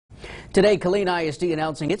Today, Killeen ISD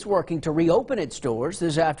announcing it's working to reopen its doors.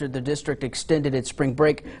 This after the district extended its spring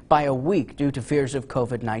break by a week due to fears of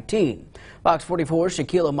COVID-19. Fox 44's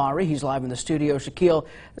Shaquille Amari, he's live in the studio. Shaquille,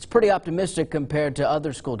 it's pretty optimistic compared to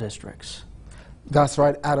other school districts. That's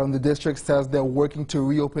right, Adam. The district says they're working to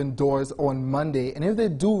reopen doors on Monday. And if they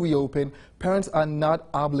do reopen, parents are not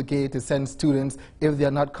obligated to send students if they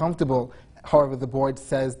are not comfortable. However, the board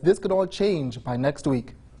says this could all change by next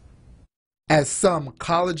week. As some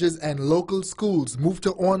colleges and local schools move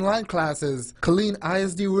to online classes, Killeen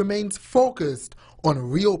ISD remains focused on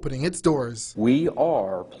reopening its doors. We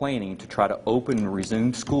are planning to try to open and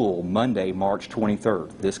resume school Monday, March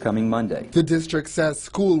 23rd, this coming Monday. The district says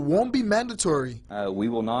school won't be mandatory. We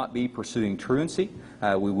will not be pursuing truancy.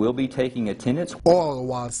 We will be taking attendance. All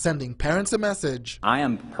while sending parents a message. I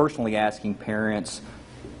am personally asking parents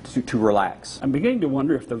to relax. I'm beginning to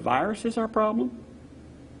wonder if the virus is our problem,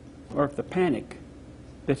 or if the panic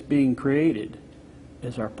that's being created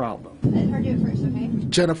is our problem. Let her do it first, okay?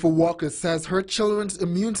 Jennifer Walker says her children's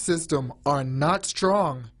immune system are not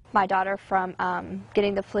strong. My daughter from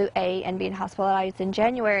getting the flu A and being hospitalized in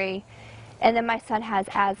January, and then my son has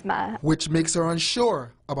asthma. Which makes her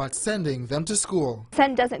unsure about sending them to school.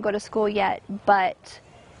 Son doesn't go to school yet, but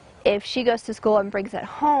if she goes to school and brings it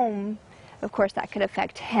home, of course that could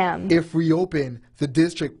affect him. If reopened, the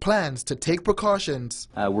district plans to take precautions.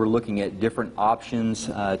 We're looking at different options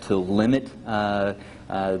to limit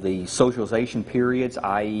the socialization periods,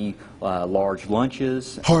 i.e. large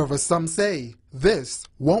lunches. However, some say this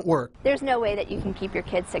won't work. There's no way that you can keep your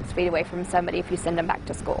kids 6 feet away from somebody if you send them back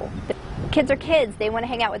to school. Kids are kids. They want to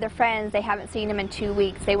hang out with their friends. They haven't seen them in 2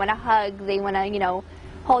 weeks. They want to hug. They want to,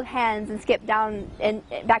 hold hands and skip down and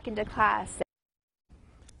back into class.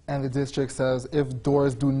 And the district says if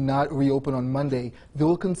doors do not reopen on Monday, they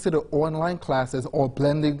will consider online classes or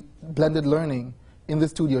blended learning. In the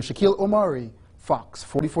studio, Shaquille Omari, Fox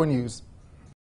 44 News.